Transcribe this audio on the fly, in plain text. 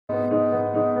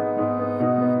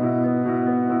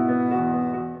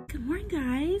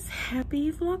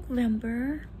Happy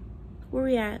VlogVember. Where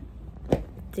we at?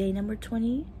 Day number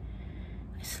 20.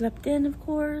 I slept in, of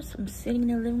course. I'm sitting in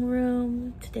the living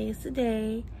room. Today is the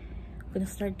day. I'm gonna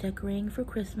start decorating for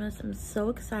Christmas. I'm so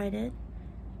excited.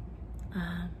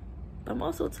 But I'm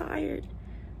also tired.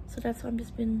 So that's why I've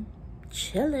just been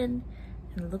chilling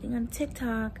and looking on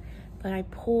TikTok. But I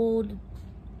pulled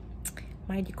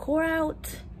my decor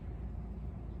out.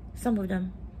 Some of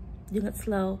them. Doing it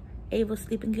slow. Ava's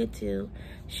sleeping good too.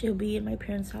 She'll be in my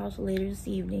parents' house later this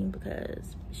evening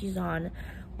because she's on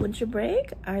winter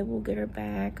break. I will get her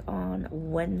back on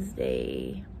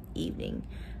Wednesday evening.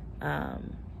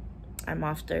 I'm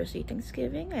off Thursday,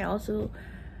 Thanksgiving. I also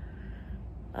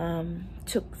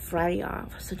took Friday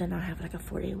off, so then I'll have like a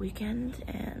 4-day weekend,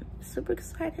 and super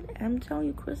excited. I'm telling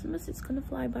you, Christmas is gonna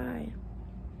fly by.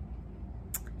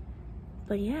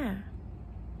 But yeah,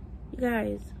 you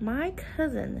guys, my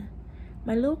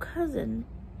little cousin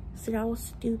said I was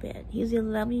stupid. He's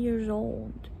 11 years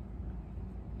old.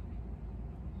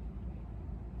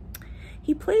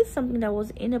 He played something that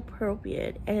was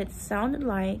inappropriate, and it sounded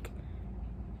like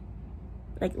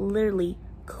literally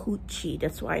coochie.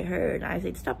 That's what I heard. And I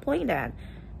said, stop playing that.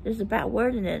 There's a bad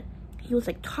word in it. He was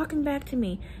like talking back to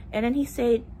me, and then he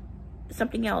said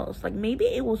something else. Like maybe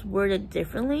it was worded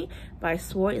differently, but I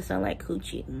swore it sounded like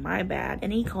coochie. My bad.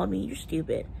 And he called me, you're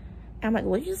stupid. I'm like,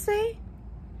 what did you say?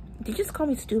 Did you just call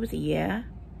me stupid? I said, yeah.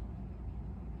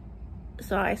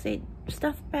 So I said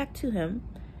stuff back to him,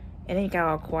 and then he got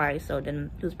all quiet. So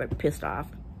then he was very pissed off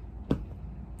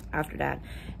after that.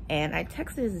 And I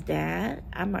texted his dad.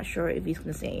 I'm not sure if he's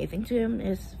gonna say anything to him.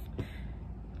 His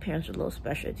parents are a little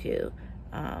special too.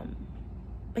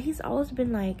 But he's always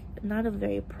been like not a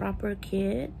very proper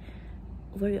kid,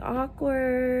 very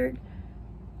awkward,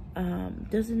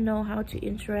 doesn't know how to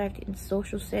interact in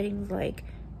social settings like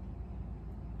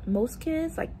most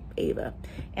kids, like Ava.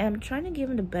 And I'm trying to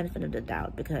give him the benefit of the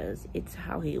doubt because it's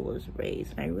how he was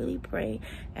raised. And I really pray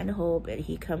and hope that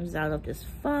he comes out of this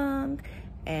funk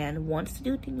and wants to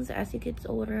do things as he gets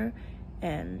older.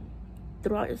 And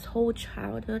throughout his whole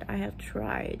childhood, I have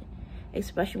tried,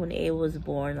 especially when Ava was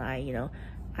born,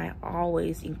 I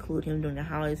always include him during the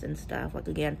holidays and stuff. Like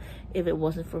again, if it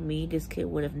wasn't for me, this kid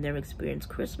would have never experienced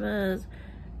Christmas,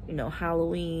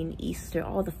 Halloween, Easter,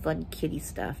 all the fun kiddie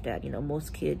stuff that,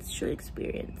 most kids should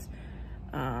experience.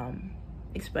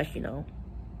 Especially,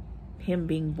 him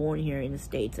being born here in the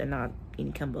States and not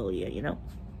in Cambodia,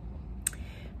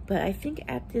 But I think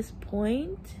at this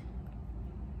point,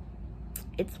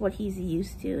 it's what he's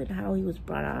used to and how he was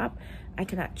brought up. I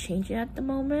cannot change it at the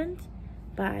moment,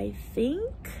 but I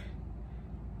think,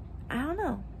 I don't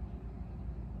know.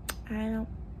 I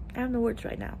have no words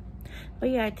right now. But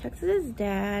yeah, I texted his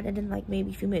dad, and then maybe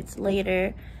a few minutes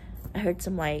later, I heard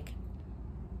some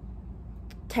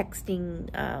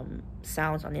texting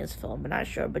sounds on his phone, but not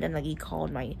sure. But then he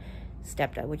called my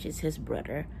stepdad, which is his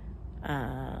brother.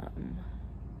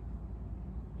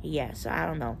 Yeah, so I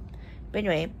don't know. But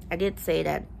anyway, I did say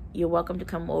that you're welcome to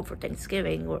come over for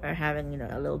Thanksgiving. We're having,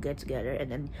 a little get together.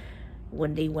 And then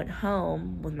when they went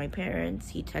home with my parents,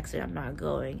 he texted, I'm not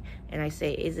going. And I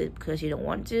say, is it because you don't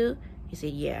want to? He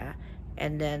said, yeah.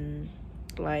 And then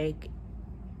I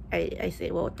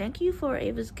said, well, thank you for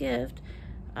Ava's gift.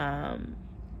 And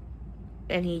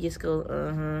he just goes,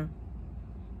 and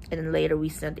then later we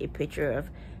sent a picture of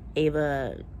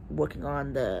Ava working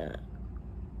on the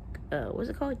what's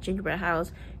it called, gingerbread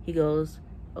house. He goes,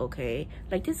 okay.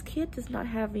 This kid is not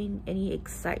having any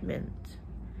excitement.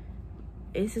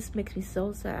 It just makes me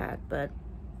so sad, but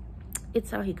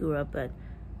it's how he grew up. But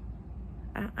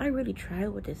I really tried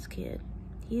with this kid.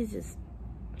 He's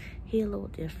a little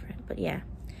different. But yeah,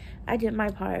 I did my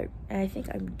part, and I think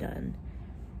I'm done.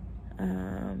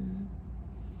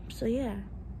 So yeah,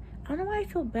 I don't know why I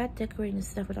feel bad decorating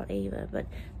stuff without Ava, but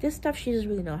this stuff she doesn't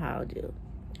really know how to do.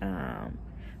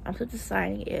 I'm still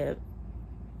deciding if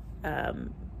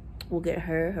we'll get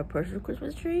her personal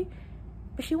Christmas tree,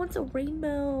 but she wants a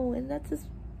rainbow, and that's just,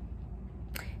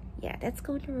 yeah, that's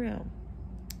going to ruin.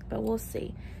 But we'll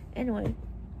see. Anyway,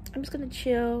 I'm just gonna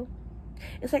chill.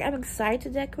 It's I'm excited to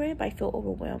decorate, but I feel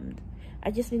overwhelmed.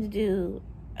 I just need to do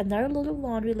another load of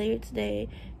laundry later today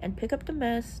and pick up the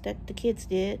mess that the kids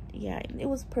did. Yeah, it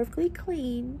was perfectly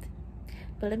cleaned,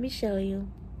 but let me show you.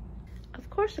 Of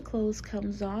course the clothes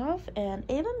comes off, and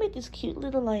Ava made this cute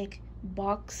little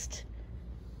boxed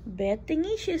bed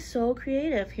thingy. She's so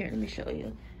creative. Here, let me show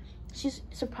you. She's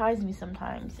surprised me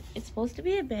sometimes. It's supposed to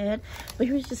be a bed, but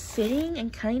she was just sitting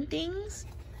and cutting things.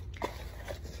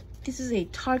 This is a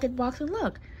Target box, and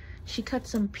look, she cut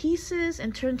some pieces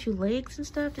and turned two legs and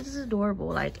stuff. This is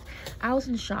adorable. I was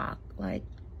in shock.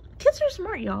 Kids are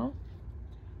smart, y'all.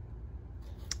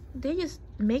 They just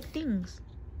make things.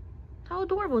 How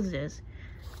adorable is this?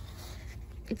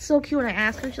 It's so cute when I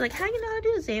ask her. She's like, how do you know how to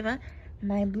do this, Ava?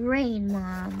 My brain,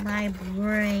 Mom. My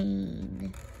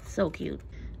brain. So cute.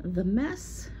 The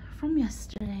mess from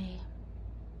yesterday.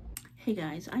 Hey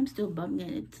guys, I'm still bugging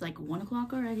it. It's like 1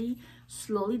 o'clock already.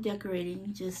 Slowly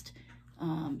decorating. Just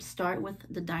start with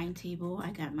the dining table.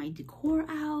 I got my decor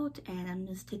out and I'm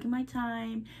just taking my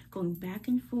time, going back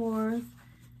and forth.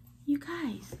 You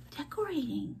guys,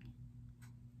 decorating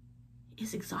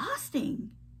is exhausting.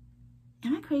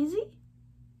 Am I crazy?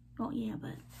 Oh yeah,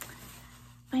 but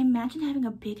if I imagine having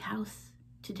a big house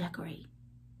to decorate,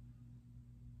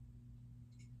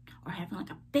 or having like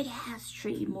a big ass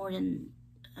tree more than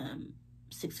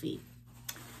 6 feet.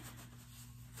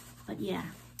 But yeah,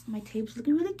 my table's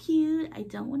looking really cute. I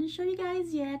don't want to show you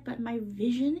guys yet, but my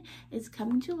vision is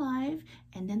coming to life,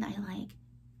 and then I like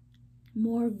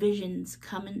more visions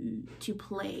coming to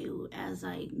play as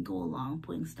I go along,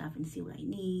 putting stuff and see what I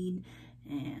need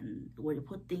and where to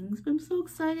put things. But I'm so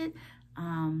excited.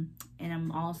 And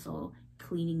I'm also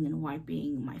cleaning and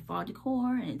wiping my fall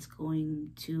decor, and it's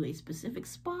going to a specific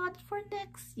spot for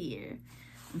next year.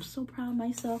 I'm so proud of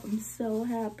myself. I'm so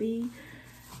happy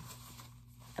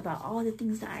about all the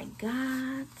things that I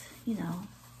got. You know,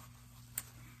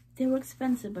 they were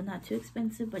expensive, but not too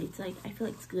expensive. But it's like, I feel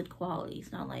like it's good quality.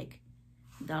 It's not like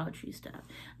Dollar Tree stuff.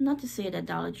 Not to say that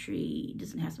Dollar Tree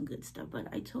doesn't have some good stuff, but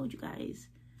I told you guys,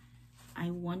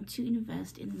 I want to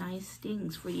invest in nice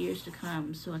things for years to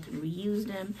come so I can reuse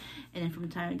them, and then from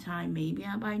time to time maybe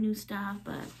I'll buy new stuff.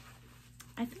 But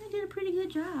I think I did a pretty good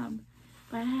job.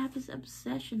 But I have this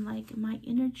obsession, like my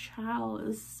inner child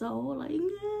is so like,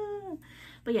 yeah.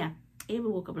 But yeah, Ava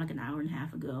woke up like an hour and a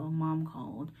half ago. Mom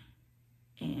called,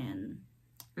 and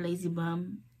lazy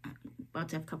bum, about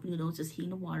to have cup noodles, just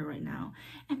heating the water right now.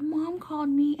 And Mom called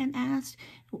me and asked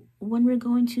when we're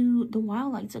going to the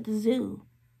wildlife at the zoo.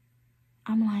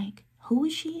 I'm like, who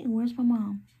is she and where's my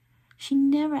mom? She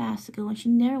never asks to go, and she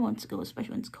never wants to go,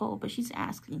 especially when it's cold. But she's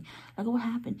asking, like, what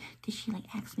happened? Did she like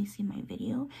actually see my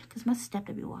video? Because my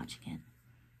stepdad be watching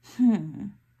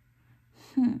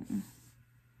it.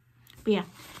 But yeah,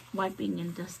 wiping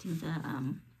and dusting the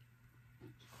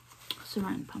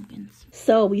surrounding pumpkins.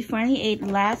 So we finally ate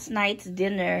last night's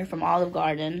dinner from Olive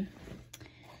Garden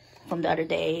from the other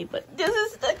day. But this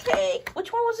is the cake.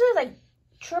 Which one was it? Like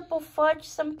triple fudge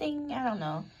something? I don't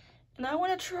know. And I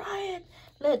want to try it.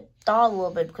 Let it thaw a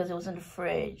little bit because it was in the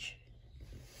fridge.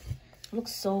 It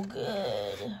looks so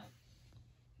good.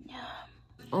 Yeah.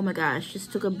 Oh my gosh,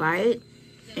 just took a bite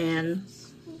and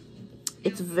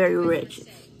it's very rich.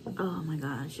 Oh my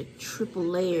gosh, a triple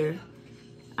layer.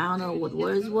 I don't know what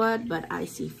is what, but I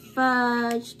see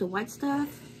fudge, the white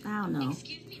stuff, I don't know,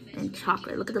 and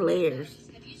chocolate. Look at the layers.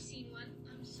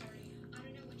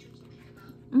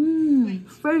 Mmm,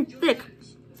 very thick.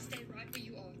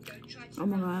 Oh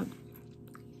my god.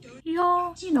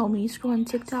 Y'all, you know me, scrolling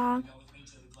TikTok.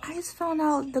 I just found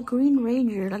out the Green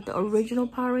Ranger, like the original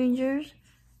Power Rangers,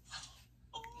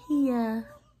 he unalived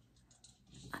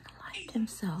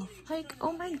himself. Like,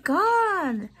 oh my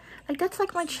god. Like, that's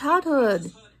like my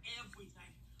childhood.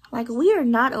 Like, we are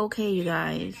not okay, you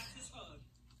guys.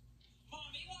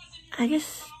 I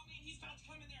just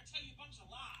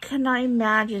cannot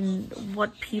imagine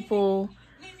what people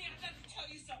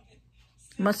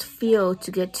must feel to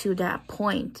get to that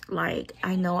point. Like,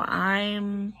 I know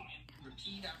I'm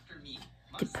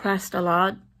depressed a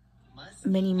lot,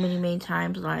 many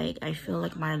times. Like, I feel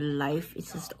like my life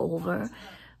is just over,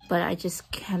 but I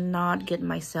just cannot get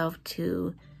myself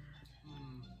to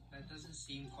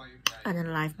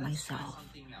unalive myself.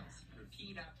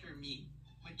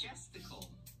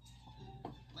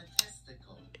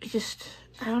 It just,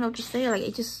 I don't know what to say. Like,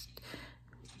 it just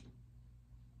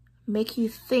make you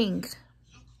think.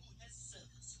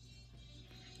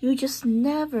 You just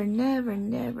never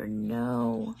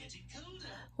know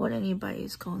what anybody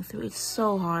is going through. It's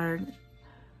so hard.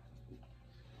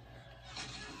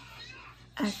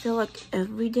 I feel like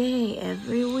every day,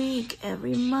 every week,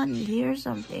 every month, you hear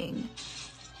something.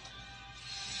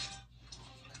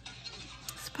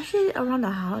 Especially around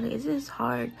the holidays, it's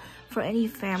hard for any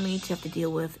family to have to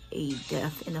deal with a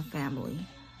death in a family.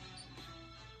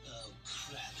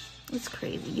 It's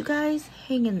crazy. You guys,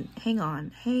 hang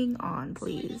on,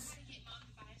 please.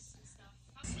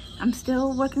 I'm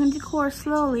still working on decor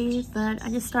slowly, but I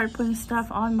just started putting stuff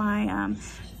on my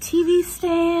TV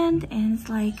stand, and it's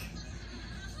like,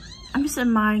 I'm just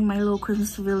admiring my little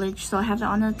Christmas village. So I have it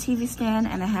on a TV stand,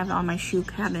 and I have it on my shoe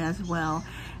cabinet as well.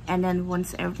 And then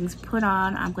once everything's put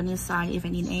on, I'm going to decide if I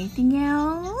need anything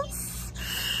else.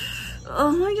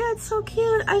 Oh my god, it's so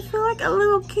cute. I feel like a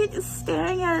little kid is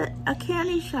staring at a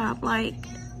candy shop. Like,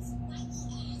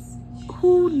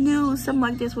 who knew something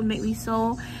like this would make me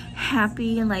so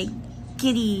happy and like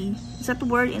giddy? Is that the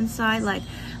word inside? Like,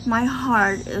 my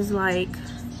heart is like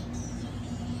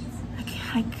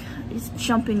it's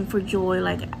jumping for joy.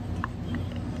 Like,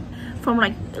 from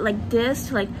like this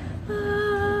to like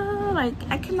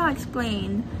I cannot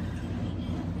explain.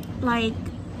 Like,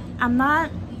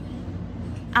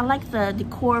 I like the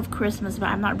decor of Christmas, but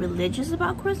I'm not religious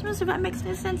about Christmas, if that makes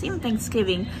any sense. Even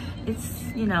Thanksgiving, it's,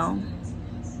 you know,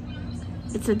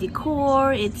 it's a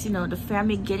decor, it's, you know, the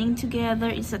family getting together,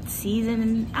 it's that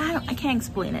season. I can't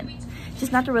explain it. It's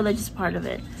just not the religious part of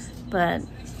it. But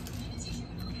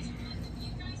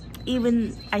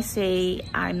even I say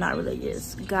I'm not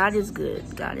religious, God is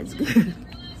good. God is good.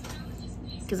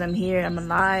 Because I'm here, I'm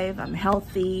alive, I'm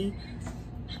healthy,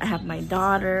 I have my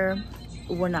daughter.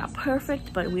 We're not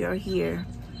perfect, but we are here.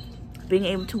 Being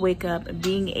able to wake up and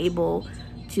being able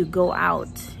to go out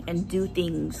and do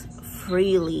things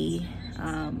freely.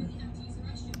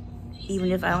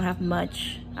 Even if I don't have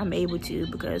much, I'm able to,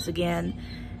 because again,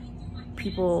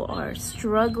 people are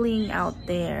struggling out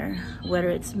there, whether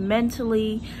it's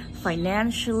mentally,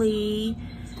 financially,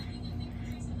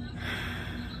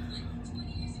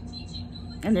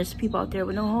 and there's people out there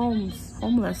with no homes,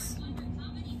 homeless.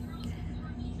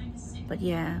 But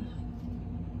yeah,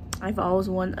 I've always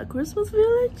wanted a Christmas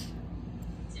village.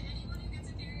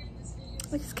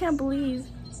 I just can't believe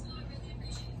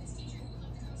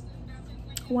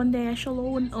one day I shall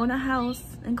own a house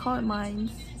and call it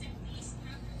mine.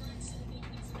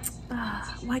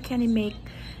 Why can't he make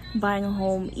buying a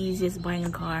home easy as buying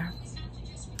a car?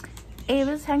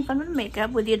 Ava's having fun with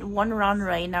makeup. We did one round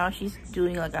right now. She's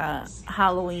doing like a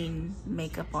Halloween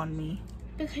makeup on me.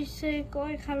 Because she's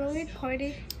going Halloween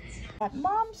party. At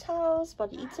Mom's house,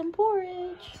 about to eat some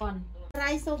porridge. One.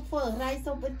 Rice soup first. Rice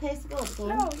soup would taste good. So.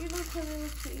 No, you don't tell me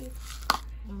what to eat.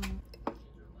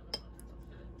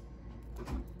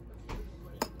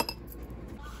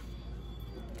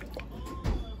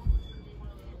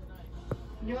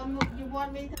 You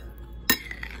want me to?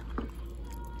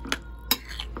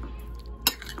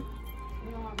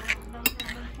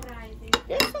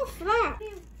 You're so fat.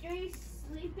 You're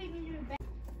sleeping in your bed.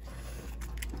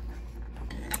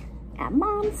 At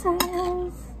Mom's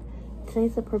house.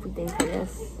 Today's the perfect day for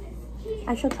this.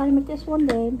 I shall try to make this one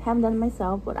day. Haven't done it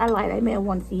myself, but I lied. I made it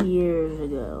once years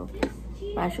ago.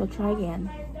 But I shall try again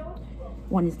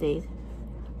one of these days.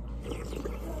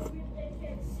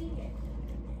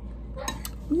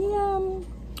 Yum.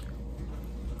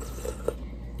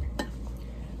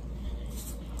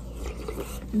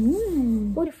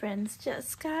 Well, friends,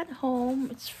 just got home.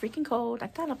 It's freaking cold. I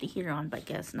thought I'd have the heater on, but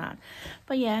guess not.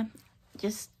 But yeah,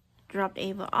 just dropped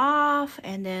Ava off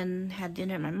and then had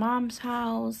dinner at my mom's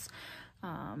house.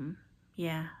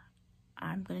 Yeah,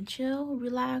 I'm gonna chill,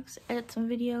 relax, edit some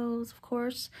videos, of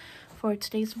course, for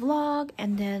today's vlog.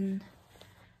 And then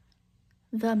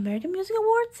the American Music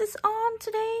Awards is on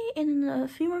today in a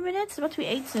few more minutes. It's about to be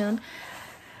 8 soon.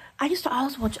 I used to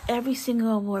always watch every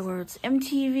single award, whether it's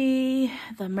MTV,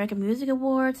 the American Music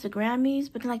Awards, the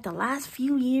Grammys, but in like the last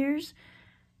few years,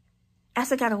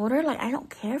 as I got older, like, I don't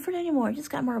care for it anymore. It just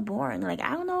got more boring. Like,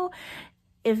 I don't know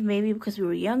if maybe because we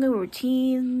were younger, we were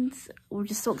teens, we're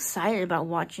just so excited about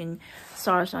watching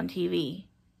stars on TV.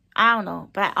 I don't know,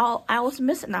 but I always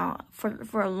miss it now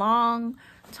for a long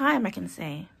time, I can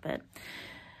say. But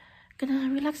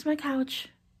gonna relax my couch.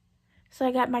 So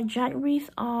I got my giant wreath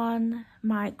on.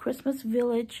 My Christmas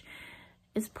village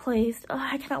is placed. Oh,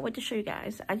 I cannot wait to show you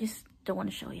guys. I just don't want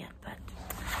to show yet, but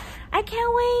I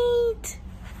can't wait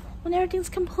when everything's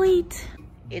complete.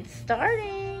 It's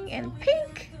starting, and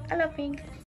pink. I love pink.